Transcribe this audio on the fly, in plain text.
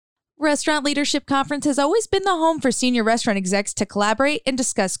Restaurant Leadership Conference has always been the home for senior restaurant execs to collaborate and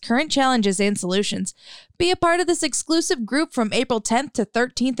discuss current challenges and solutions. Be a part of this exclusive group from April 10th to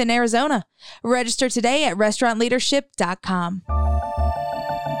 13th in Arizona. Register today at restaurantleadership.com.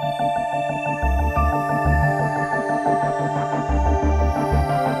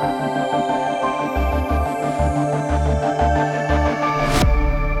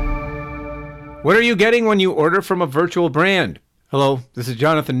 What are you getting when you order from a virtual brand? Hello, this is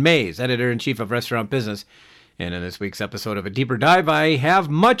Jonathan Mays, Editor-in-Chief of Restaurant Business. And in this week's episode of A Deeper Dive, I have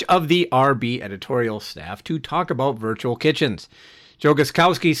much of the RB editorial staff to talk about virtual kitchens. Joe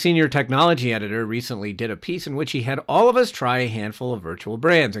Guskowski, Senior Technology Editor, recently did a piece in which he had all of us try a handful of virtual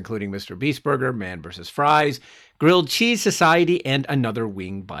brands, including Mr. Beast Burger, Man vs. Fries, Grilled Cheese Society, and Another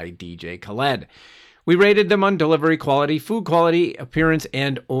Wing by DJ Khaled. We rated them on delivery quality, food quality, appearance,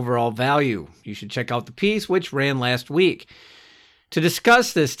 and overall value. You should check out the piece, which ran last week. To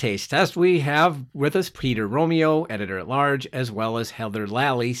discuss this taste test, we have with us Peter Romeo, Editor-at-Large, as well as Heather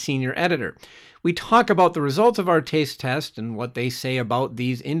Lally, Senior Editor. We talk about the results of our taste test and what they say about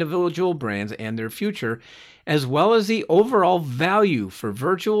these individual brands and their future, as well as the overall value for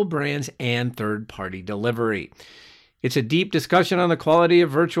virtual brands and third-party delivery. It's a deep discussion on the quality of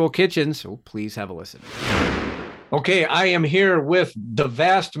virtual kitchens, so please have a listen. Okay, I am here with the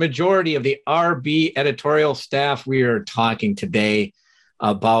vast majority of the RB editorial staff. We are talking today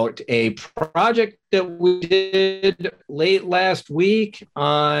about a project that we did late last week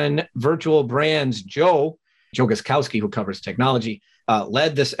on virtual brands. Joe Guskowski, who covers technology,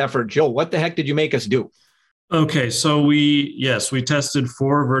 led this effort. Joe, what the heck did you make us do? Okay, so we tested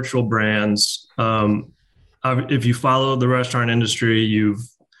 4 virtual brands. If you follow the restaurant industry, you've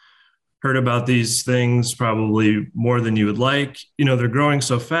heard about these things probably more than you would like. You know, they're growing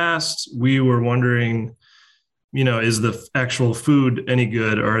so fast. We were wondering, you know, is the actual food any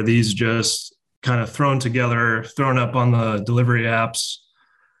good? Or are these just kind of thrown together, thrown up on the delivery apps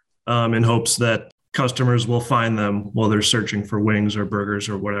in hopes that customers will find them while they're searching for wings or burgers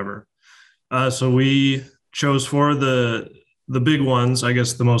or whatever? So we chose 4 of the big ones, I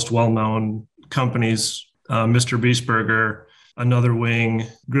guess the most well-known companies, Mr. Beast Burger, Another Wing,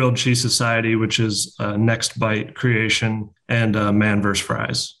 Grilled Cheese Society, which is Next Bite Creation, and Man vs.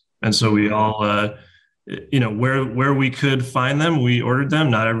 Fries. And so we all, where we could find them, we ordered them.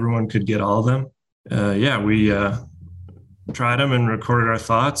 Not everyone could get all of them. We tried them and recorded our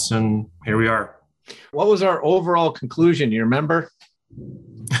thoughts, and here we are. What was our overall conclusion? You remember?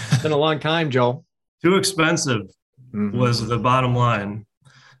 It's been a long time, Joe. Too expensive was the bottom line.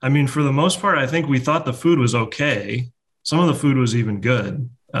 I mean, for the most part, I think we thought the food was okay. Some of the food was even good,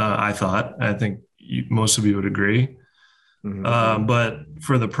 I thought. I think most of you would agree. But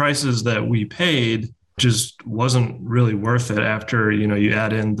for the prices that we paid, just wasn't really worth it after, you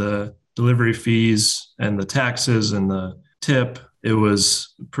add in the delivery fees and the taxes and the tip. It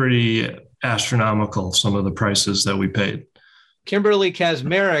was pretty astronomical, some of the prices that we paid. Kimberly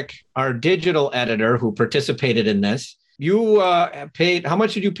Kazmarek, our digital editor who participated in this, you paid, how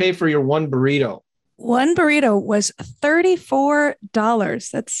much did you pay for your one burrito? One burrito was $34.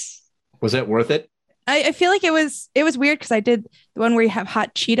 Was that worth it? I feel like it was weird because I did the one where you have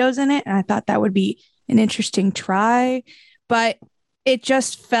hot Cheetos in it, and I thought that would be an interesting try, but it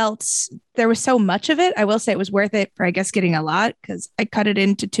just felt there was so much of it. I will say it was worth it for, I guess, getting a lot because I cut it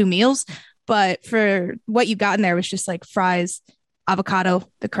into 2 meals. But for what you got in there was just like fries, avocado,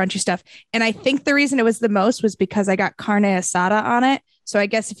 the crunchy stuff. And I think the reason it was the most was because I got carne asada on it. So I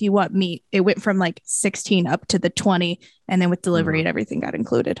guess if you want meat, it went from like 16 up to the 20. And then with delivery and everything got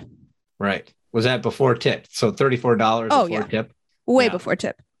included. Right. Was that before tip? So $34 before tip? Way before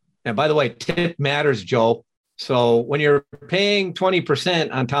tip. And by the way, tip matters, Joe. So when you're paying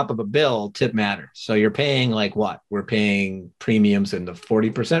 20% on top of a bill, tip matters. So you're paying like what? We're paying premiums in the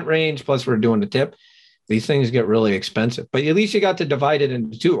 40% range, plus we're doing the tip. These things get really expensive, but at least you got to divide it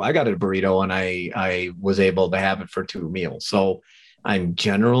into 2. I got a burrito and I was able to have it for 2 meals. So I'm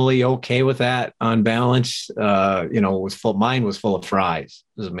generally okay with that on balance. It was full. Mine was full of fries.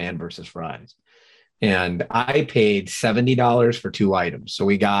 This is Man vs. Fries. And I paid $70 for 2 items. So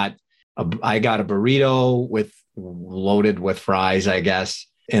I got a burrito loaded with fries, I guess.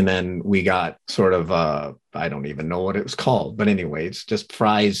 And then we got sort of, I don't even know what it was called, but anyway, it's just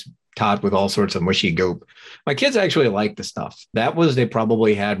fries topped with all sorts of mushy goop. My kids actually liked the stuff. They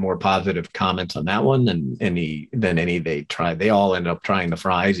probably had more positive comments on that one than any they tried. They all ended up trying the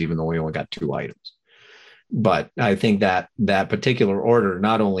fries, even though we only got 2 items. But I think that particular order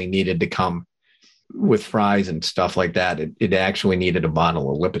not only needed to come with fries and stuff like that, it actually needed a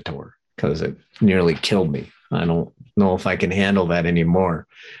bottle of Lipitor because it nearly killed me. Not know if I can handle that anymore.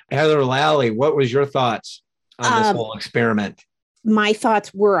 Heather Lally, what was your thoughts on this whole experiment? My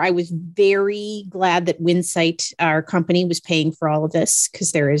thoughts were I was very glad that Winsight, our company, was paying for all of this,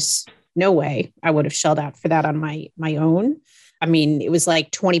 because there is no way I would have shelled out for that on my own. I mean, it was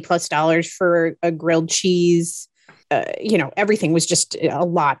like $20+ for a grilled cheese. Everything was just a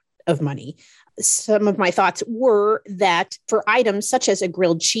lot of money. Some of my thoughts were that for items such as a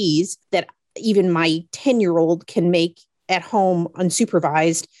grilled cheese that even my 10-year-old can make at home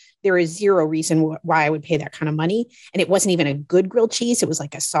unsupervised, there is zero reason why I would pay that kind of money. And it wasn't even a good grilled cheese. It was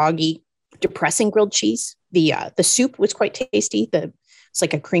like a soggy, depressing grilled cheese. The soup was quite tasty. It's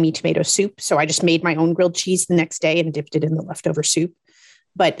like a creamy tomato soup. So I just made my own grilled cheese the next day and dipped it in the leftover soup.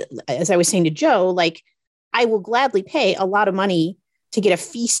 But as I was saying to Joe, like, I will gladly pay a lot of money to get a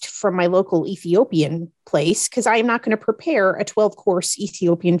feast from my local Ethiopian place, because I am not going to prepare a 12-course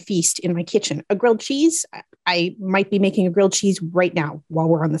Ethiopian feast in my kitchen. A grilled cheese, I might be making a grilled cheese right now while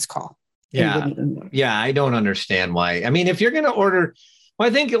we're on this call. Yeah. Yeah. I don't understand why. I mean, if you're going to order, well,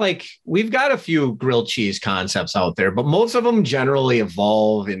 I think like we've got a few grilled cheese concepts out there, but most of them generally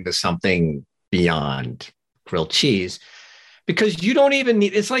evolve into something beyond grilled cheese, because you don't even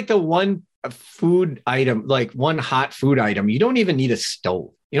need, it's like the one food item, like one hot food item. You don't even need a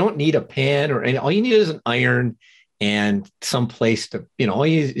stove. You don't need a pan or any, all you need is an iron and some place to, all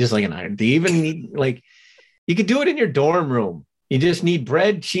you need is like an iron. Do you even need, like, you could do it in your dorm room. You just need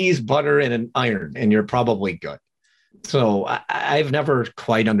bread, cheese, butter, and an iron, and you're probably good. So I've never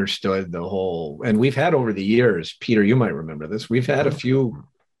quite understood the whole, and we've had over the years, Peter, you might remember this. We've had a few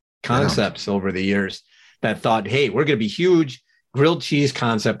concepts over the years that thought, hey, we're going to be huge, grilled cheese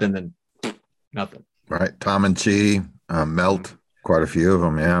concept, and then nothing. Right. Tom and Chi, Melt, quite a few of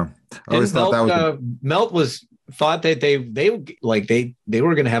them. Yeah. I always thought Melt, that was Melt was thought that they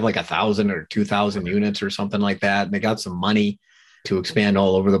were going to have like 1,000 or 2,000 units or something like that. And they got some money to expand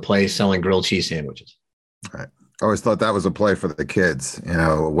all over the place selling grilled cheese sandwiches. Right. I always thought that was a play for the kids,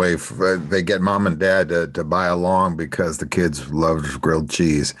 a way for, they get mom and dad to buy along because the kids loved grilled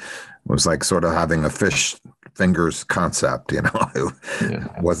cheese. It was like sort of having a fish fingers concept, It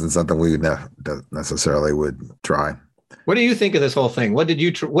wasn't something we necessarily would try. What do you think of this whole thing? What did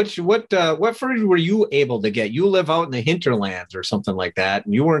you, what food were you able to get? You live out in the hinterlands or something like that,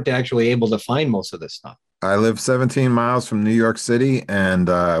 and you weren't actually able to find most of this stuff. I live 17 miles from New York City, and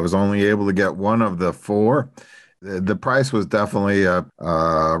I was only able to get one of the four. The price was definitely a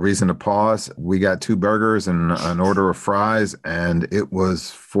reason to pause. We got 2 burgers and an order of fries, and it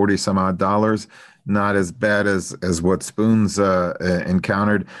was 40 some odd dollars. Not as bad as what Spoon's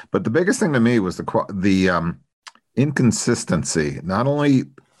encountered. But the biggest thing to me was the inconsistency. Not only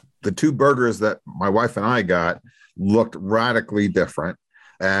the 2 burgers that my wife and I got looked radically different,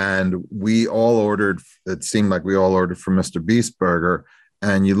 and we all ordered, it seemed like we all ordered from Mr. Beast Burger,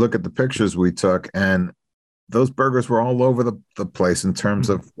 and you look at the pictures we took, and those burgers were all over the place in terms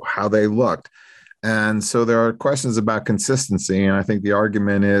of how they looked. And so there are questions about consistency, and I think the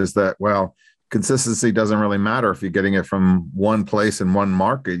argument is that, well, consistency doesn't really matter if you're getting it from one place in one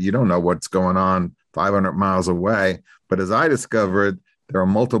market. You don't know what's going on 500 miles away. But as I discovered, there are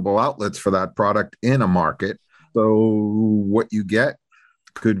multiple outlets for that product in a market. So what you get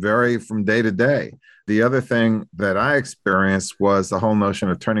could vary from day to day. The other thing that I experienced was the whole notion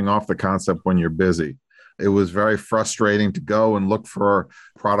of turning off the concept when you're busy. It was very frustrating to go and look for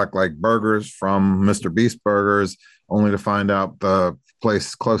a product like burgers from Mr. Beast Burgers, only to find out the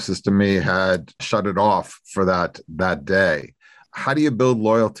place closest to me had shut it off for that day. How do you build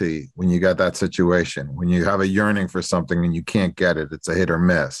loyalty when you got that situation, when you have a yearning for something and you can't get it? It's a hit or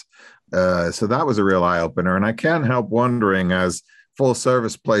miss. So that was a real eye opener. And I can't help wondering, as full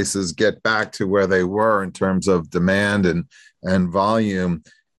service places get back to where they were in terms of demand and volume,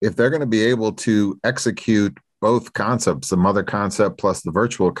 if they're going to be able to execute both concepts, the mother concept plus the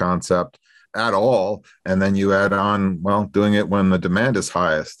virtual concept at all, and then you add on, well, doing it when the demand is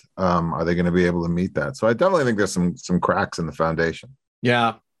highest, are they going to be able to meet that? So I definitely think there's some cracks in the foundation.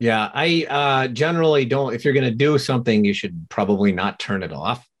 Yeah. I generally don't, if you're going to do something, you should probably not turn it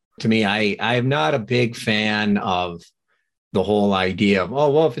off. To me, I'm not a big fan of the whole idea of,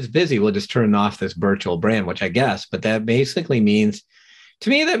 oh, well, if it's busy, we'll just turn off this virtual brand, which I guess, but that basically means, to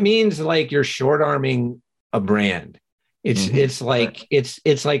me, that means like you're short arming a brand. It's like,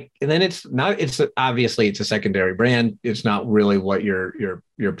 and then it's obviously it's a secondary brand. It's not really what your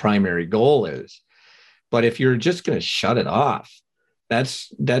primary goal is. But if you're just going to shut it off,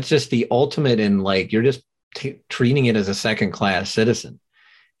 that's just the ultimate in, like, you're just treating it as a second class citizen.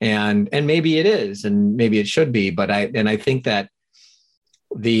 And maybe it is, and maybe it should be. But I think that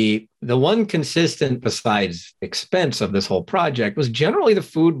The one consistent besides expense of this whole project was generally the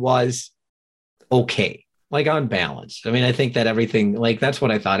food was okay, like on balance. I mean, I think that everything, like that's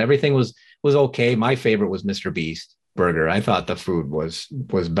what I thought. Everything was okay. My favorite was Mr. Beast burger. I thought the food was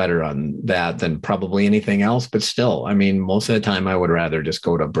better on that than probably anything else. But still, I mean, most of the time I would rather just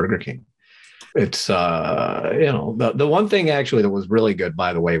go to Burger King. It's the one thing actually that was really good,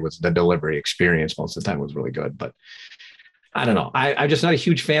 by the way, was the delivery experience. Most of the time was really good, but I don't know. I'm just not a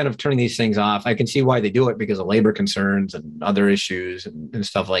huge fan of turning these things off. I can see why they do it because of labor concerns and other issues and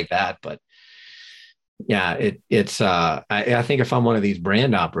stuff like that. But yeah, I think if I'm one of these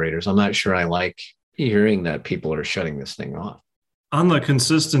brand operators, I'm not sure I like hearing that people are shutting this thing off. On the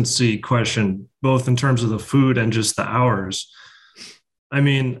consistency question, both in terms of the food and just the hours, I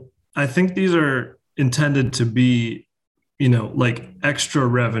mean, I think these are intended to be, like extra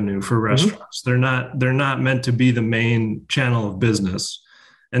revenue for restaurants. Mm-hmm. They're not meant to be the main channel of business.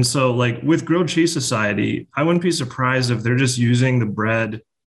 And so like with Grilled Cheese Society, I wouldn't be surprised if they're just using the bread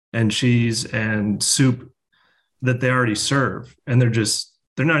and cheese and soup that they already serve. And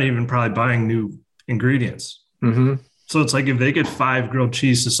they're not even probably buying new ingredients. Mm-hmm. So it's like if they get 5 Grilled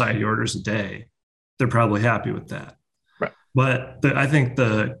Cheese Society orders a day, they're probably happy with that. Right. But I think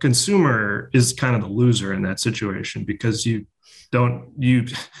the consumer is kind of the loser in that situation because you don't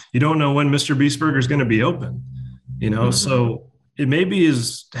know when Mr. Beast Burger is going to be open, Mm-hmm. So it maybe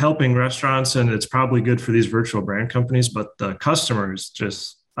is helping restaurants and it's probably good for these virtual brand companies, but the customers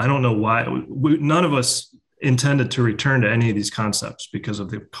just, I don't know why. None of us intended to return to any of these concepts because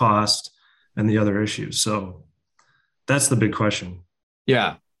of the cost and the other issues. So that's the big question.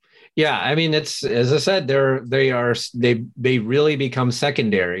 Yeah. Yeah. I mean, it's, as I said, they really become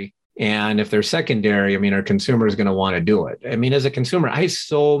secondary. And if they're secondary, I mean, our consumer is going to want to do it. I mean, as a consumer, I have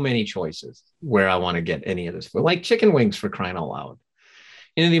so many choices where I want to get any of this food, like chicken wings, for crying out loud.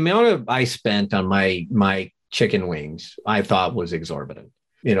 The amount I spent on my chicken wings, I thought was exorbitant.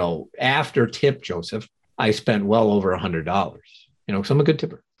 After tip, Joseph, I spent well over $100, because I'm a good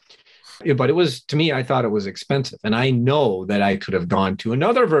tipper. But it was, to me, I thought it was expensive. And I know that I could have gone to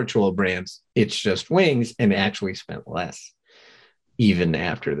another virtual brand's It's Just Wings and actually spent less, even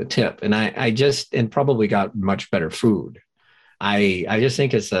after the tip. And and probably got much better food. I just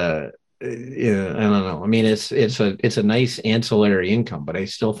think it's I don't know. I mean, it's a nice ancillary income, but I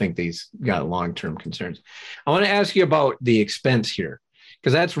still think these got long-term concerns. I want to ask you about the expense here,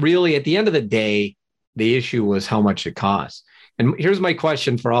 because that's really, at the end of the day, the issue was how much it costs. And here's my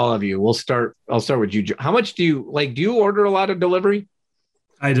question for all of you. I'll start with you. How much do you order a lot of delivery?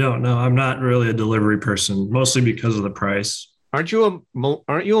 I don't know. I'm not really a delivery person, mostly because of the price. Aren't you a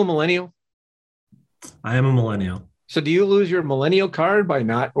millennial? I am a millennial. So do you lose your millennial card by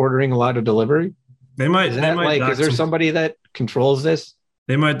not ordering a lot of delivery? They might. Is there somebody that controls this?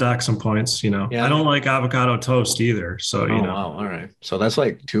 They might dock some points. Yeah. I don't like avocado toast either. So Wow. All right. So that's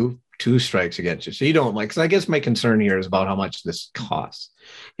like two strikes against you. So you don't like, because I guess my concern here is about how much this costs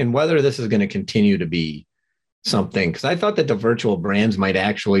and whether this is going to continue to be something. Because I thought that the virtual brands might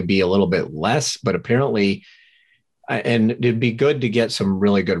actually be a little bit less, but apparently, and it'd be good to get some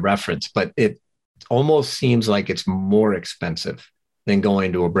really good reference, but it almost seems like it's more expensive than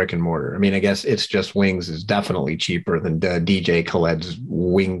going to a brick and mortar. I mean, I guess It's Just Wings is definitely cheaper than DJ Khaled's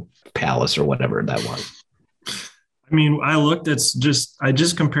Wing Palace or whatever that was. I mean, I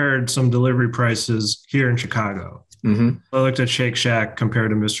just compared some delivery prices here in Chicago. Mm-hmm. I looked at Shake Shack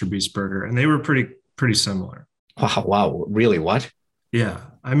compared to Mr. Beast Burger, and they were pretty similar. Wow. Really? What? Yeah.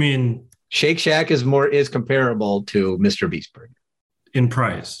 I mean, Shake Shack is comparable to Mr. Beast Burger. In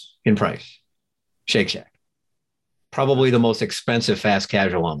price. Shake Shack. Probably the most expensive fast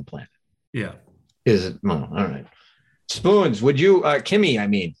casual on the planet. Yeah. Is it? Oh, all right. Spoons, would you,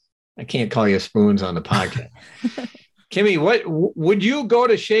 Kimmy, I can't call you Spoons on the podcast. Kimmy, what would you go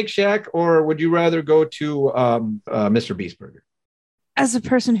to Shake Shack or would you rather go to Mr. Beast Burger? As a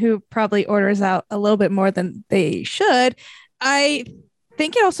person who probably orders out a little bit more than they should, I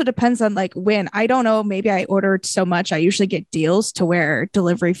think it also depends on like when. I don't know, maybe I ordered so much, I usually get deals to where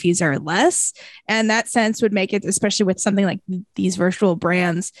delivery fees are less. And that sense would make it, especially with something like these virtual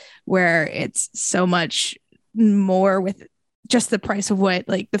brands where it's so much more with just the price of what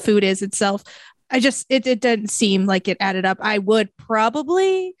like the food is itself. It didn't seem like it added up. I would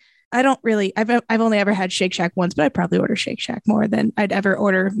probably, I've only ever had Shake Shack once, but I'd probably order Shake Shack more than I'd ever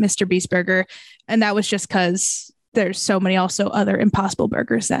order Mr. Beast Burger. And that was just because there's so many also other Impossible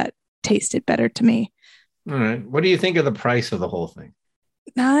Burgers that tasted better to me. All right. What do you think of the price of the whole thing?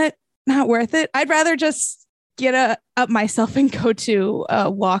 Not worth it. I'd rather just get up myself and go to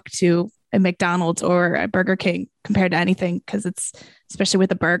walk to a McDonald's or a Burger King compared to anything, because it's, especially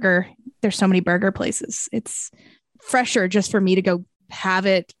with a burger, there's so many burger places. It's fresher just for me to go have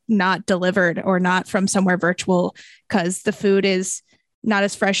it not delivered or not from somewhere virtual, because the food is not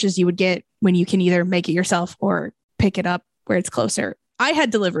as fresh as you would get when you can either make it yourself or pick it up where it's closer. I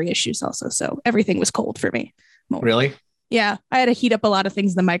had delivery issues also, so everything was cold for me. Really? Yeah, I had to heat up a lot of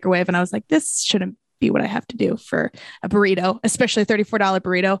things in the microwave, and I was like, this shouldn't be what I have to do for a burrito, especially a $34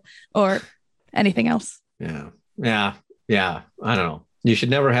 burrito or anything else. Yeah. I don't know. You should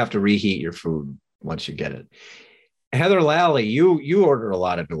never have to reheat your food once you get it. Heather Lally, you order a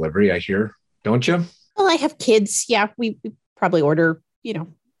lot of delivery, I hear, don't you? Well, I have kids. Yeah, we probably order,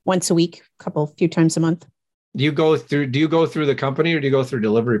 once a week, few times a month. Do you go through the company, or do you go through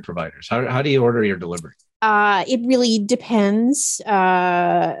delivery providers? How do you order your delivery? It really depends. We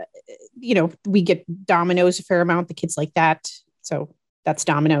get Domino's a fair amount. The kids like that. So that's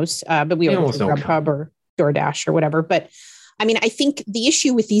Domino's. But we order through Grubhub or DoorDash or whatever. But I mean, I think the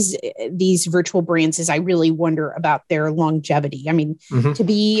issue with these virtual brands is I really wonder about their longevity. I mean, to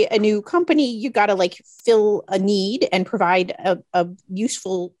be a new company, you got to fill a need and provide a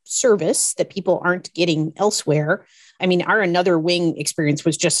useful service that people aren't getting elsewhere. I mean, our Another Wing experience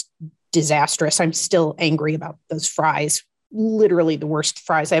was just disastrous. I'm still angry about those fries. Literally the worst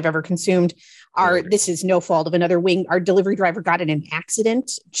fries I've ever consumed. This is no fault of Another Wing. Our delivery driver got in an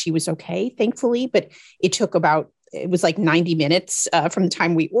accident. She was okay, thankfully, but it took it was 90 minutes from the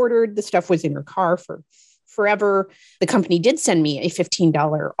time we ordered. The stuff was in her car for forever. The company did send me a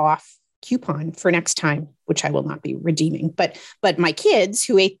 $15 off coupon for next time, which I will not be redeeming. But my kids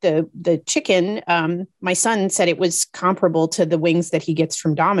who ate the chicken, my son said it was comparable to the wings that he gets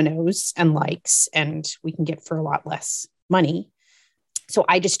from Domino's and likes, and we can get for a lot less money. So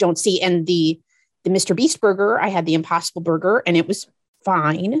I just don't see. And the Mr. Beast burger, I had the Impossible Burger, and it was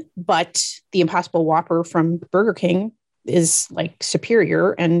fine, but the Impossible Whopper from Burger King is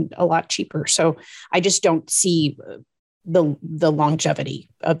superior and a lot cheaper. So I just don't see the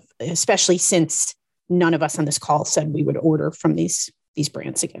longevity of, especially since none of us on this call said we would order from these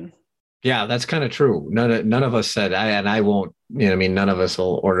brands again. Yeah, that's kind of true. None of us said, I won't, none of us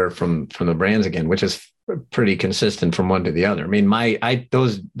will order from the brands again, which is pretty consistent from one to the other. I mean,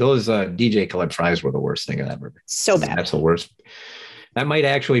 those DJ Khaled fries were the worst thing I've ever. So bad. That's the worst. That might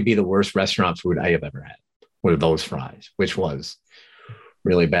actually be the worst restaurant food I have ever had, were those fries, which was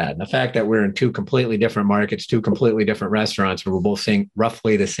really bad. And the fact that we're in two completely different markets, two completely different restaurants, where we're both saying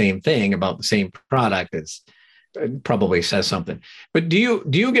roughly the same thing about the same product, is probably says something. But do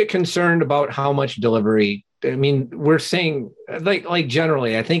you get concerned about how much delivery? I mean, we're saying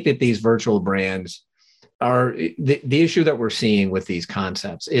generally, I think that these virtual brands are the issue that we're seeing with these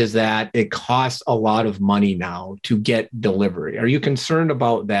concepts is that it costs a lot of money now to get delivery. Are you concerned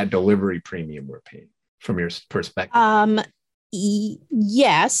about that delivery premium we're paying from your perspective?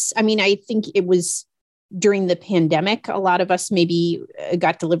 Yes. I mean, I think it was during the pandemic, a lot of us maybe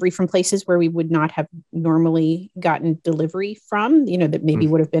got delivery from places where we would not have normally gotten delivery from, that maybe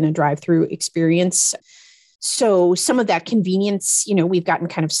would have been a drive-through experience. So some of that convenience, we've gotten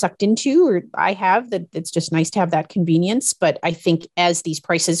kind of sucked into, or I have, that it's just nice to have that convenience. But I think as these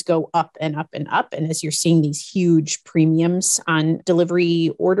prices go up and up and up, and as you're seeing these huge premiums on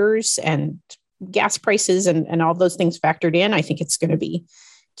delivery orders and gas prices and all those things factored in, I think it's going to be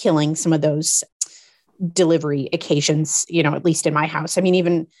killing some of those delivery occasions, at least in my house. I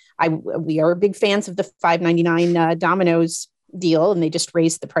mean, we are big fans of the $5.99 Domino's deal, and they just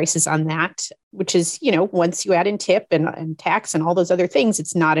raised the prices on that, which is, once you add in tip and tax and all those other things,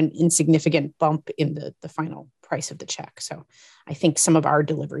 it's not an insignificant bump in the final price of the check. So I think some of our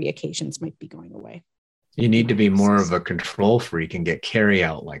delivery occasions might be going away. You need to be more of a control freak and get carry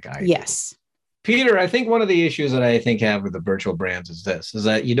out like I do. Yes. Peter, I think one of the issues that I have with the virtual brands is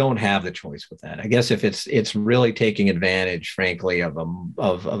that you don't have the choice with that. I guess if it's really taking advantage, frankly, of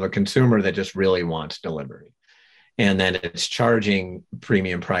a consumer that just really wants delivery. And then it's charging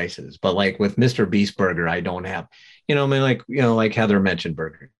premium prices. But with Mr. Beast Burger, I don't have, like Heather mentioned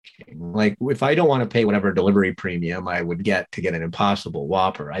Burger King. If I don't want to pay whatever delivery premium I would get to get an Impossible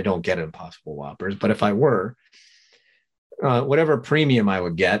Whopper, I don't get Impossible Whoppers. But if I were, whatever premium I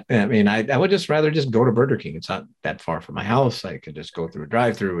would get, I would just rather just go to Burger King. It's not that far from my house. I could just go through a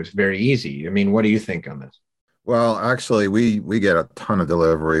drive-through. It's very easy. What do you think on this? Well, actually, we get a ton of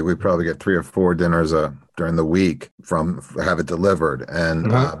delivery. We probably get 3 or 4 dinners during the week have it delivered.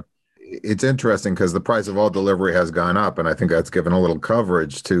 And it's interesting because the price of all delivery has gone up. And I think that's given a little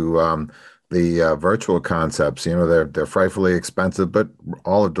coverage to the virtual concepts. They're frightfully expensive, but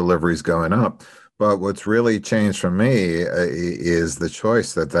all of delivery is going up. But what's really changed for me is the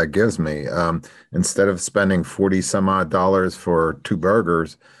choice that gives me. Instead of spending 40 some odd dollars for two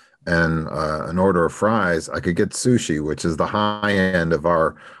burgers and an order of fries, I could get sushi, which is the high end of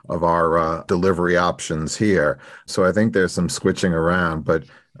our delivery options here. So I think there's some switching around, but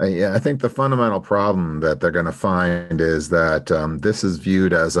yeah, I think the fundamental problem that they're going to find is that this is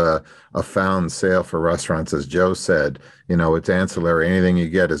viewed as a found sale for restaurants, as Joe said. It's ancillary. Anything you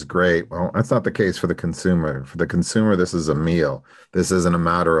get is great. Well, that's not the case for the consumer. For the consumer, this is a meal. This isn't a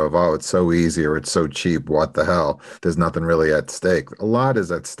matter of, oh, it's so easy or it's so cheap. What the hell? There's nothing really at stake. A lot is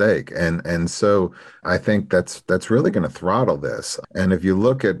at stake. And so I think that's really going to throttle this. And if you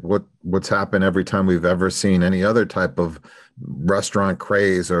look at what's happened every time we've ever seen any other type of restaurant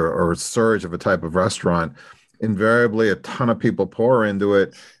craze or surge of a type of restaurant, invariably a ton of people pour into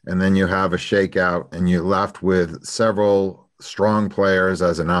it, and then you have a shakeout and you're left with several strong players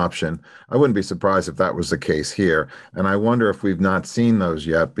as an option. I wouldn't be surprised if that was the case here. And I wonder if we've not seen those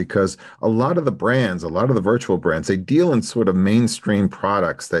yet, because a lot of the virtual brands, they deal in sort of mainstream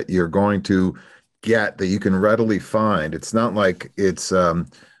products that you're going to get, that you can readily find. It's not like it's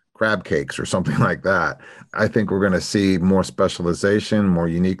crab cakes or something like that. I think we're going to see more specialization, more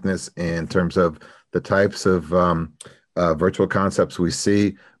uniqueness in terms of the types of virtual concepts we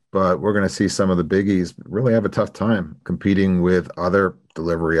see, but we're going to see some of the biggies really have a tough time competing with other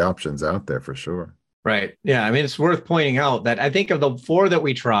delivery options out there for sure. Right. Yeah. I mean, it's worth pointing out that I think of the 4 that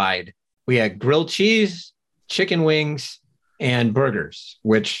we tried, we had grilled cheese, chicken wings, and burgers,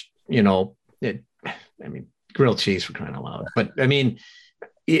 which, grilled cheese for crying out loud. But I mean,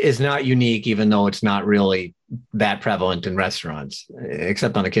 is not unique, even though it's not really that prevalent in restaurants,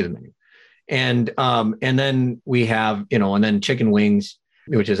 except on the kids menu. And then we have, and then chicken wings,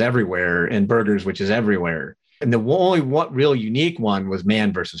 which is everywhere, and burgers, which is everywhere. And the only real unique one was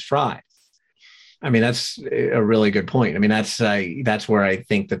man versus fries. I mean, that's a really good point. I mean, that's where I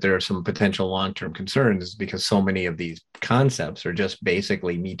think that there are some potential long-term concerns, because so many of these concepts are just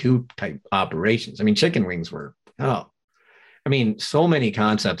basically Me Too type operations. I mean, chicken wings were, so many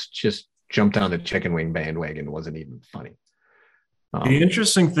concepts just jumped on the chicken wing bandwagon. It wasn't even funny. The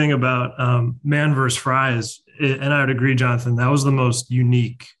interesting thing about man versus fries, and I would agree, Jonathan, that was the most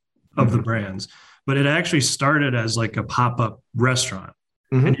unique of the brands, but it actually started as like a pop-up restaurant.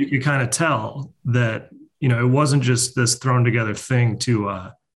 Mm-hmm. And you could kind of tell that, it wasn't just this thrown together thing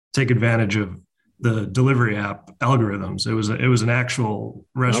to take advantage of the delivery app algorithms. It was an actual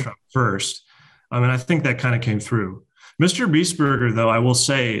restaurant first. And I think that kind of came through. Mr. Beast Burger, though, I will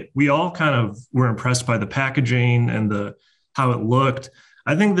say we all kind of were impressed by the packaging and how it looked.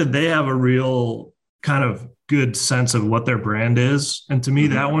 I think that they have a real kind of good sense of what their brand is. And to me,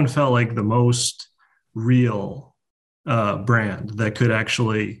 that one felt like the most real brand that could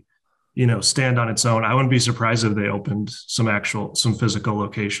actually, stand on its own. I wouldn't be surprised if they opened some physical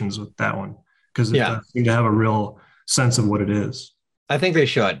locations with that one, because it does seem to have a real sense of what it is. I think they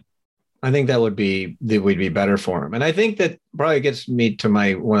should. I think that would be better for them. And I think that probably gets me to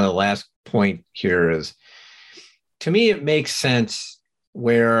one of the last point here is, to me, it makes sense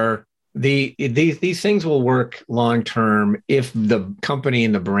where these things will work long term if the company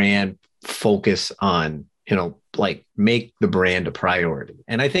and the brand focus on, make the brand a priority.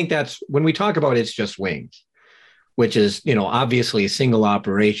 And I think that's when we talk about It's Just Wings, which is, obviously a single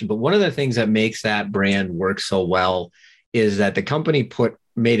operation. But one of the things that makes that brand work so well is that the company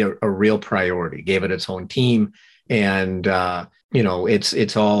made a real priority, gave it its own team. And,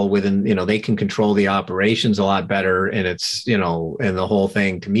 it's all within, they can control the operations a lot better. And it's, and the whole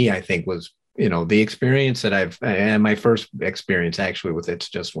thing to me, I think was, the experience that and my first experience actually with It's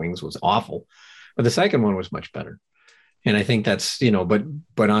Just Wings was awful, but the second one was much better. And I think that's,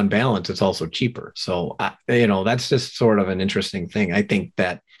 but on balance, it's also cheaper. So, that's just sort of an interesting thing. I think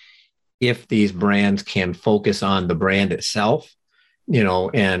that if these brands can focus on the brand itself,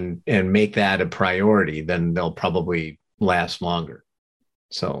 and make that a priority, then they'll probably last longer.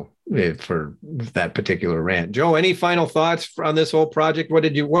 So for that particular rant, Joe, any final thoughts on this whole project?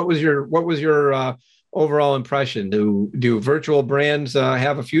 What was your overall impression? Do virtual brands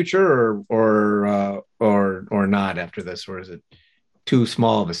have a future or not after this, or is it too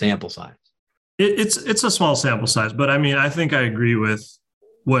small of a sample size? It's a small sample size, but I think I agree with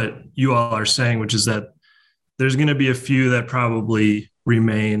what you all are saying, which is that there's going to be a few that probably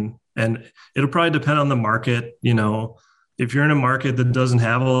remain, and it'll probably depend on the market. If you're in a market that doesn't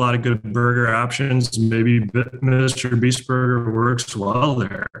have a lot of good burger options, maybe Mr. Beast Burger works well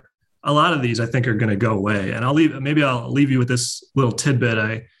there. A lot of these I think are going to go away. And I'll leave you with this little tidbit.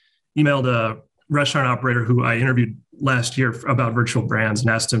 I emailed a restaurant operator who I interviewed last year about virtual brands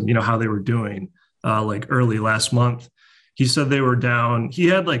and asked him, how they were doing. like early last month. He said they were down. He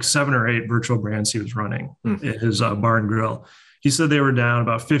had like 7 or 8 virtual brands he was running in his bar and grill. He said they were down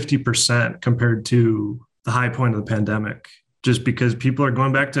about 50% compared to the high point of the pandemic, just because people are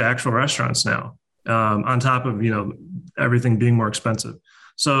going back to actual restaurants now, on top of, everything being more expensive.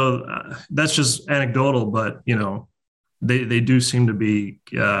 So that's just anecdotal, but, they do seem to be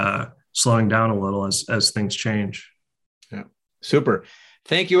slowing down a little as things change. Yeah. Super.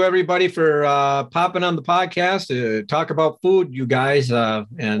 Thank you, everybody, for popping on the podcast to talk about food, you guys,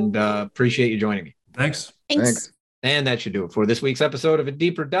 and appreciate you joining me. Thanks. And that should do it for this week's episode of A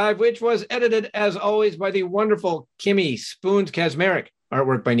Deeper Dive, which was edited, as always, by the wonderful Kimmy Spoons Kazmarek.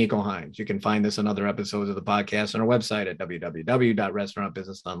 Artwork by Nico Hines. You can find this and other episodes of the podcast on our website at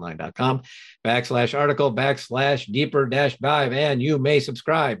www.restaurantbusinessonline.com/article/deeper-dive. And you may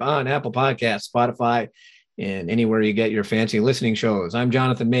subscribe on Apple Podcasts, Spotify, and anywhere you get your fancy listening shows. I'm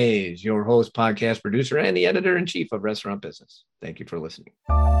Jonathan Mays, your host, podcast producer, and the editor-in-chief of Restaurant Business. Thank you for listening.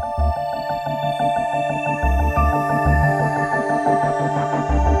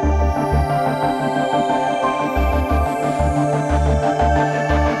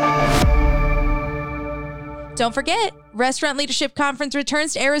 Don't forget, Restaurant Leadership Conference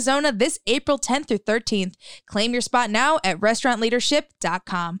returns to Arizona this April 10th through 13th. Claim your spot now at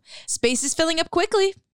restaurantleadership.com. Space is filling up quickly.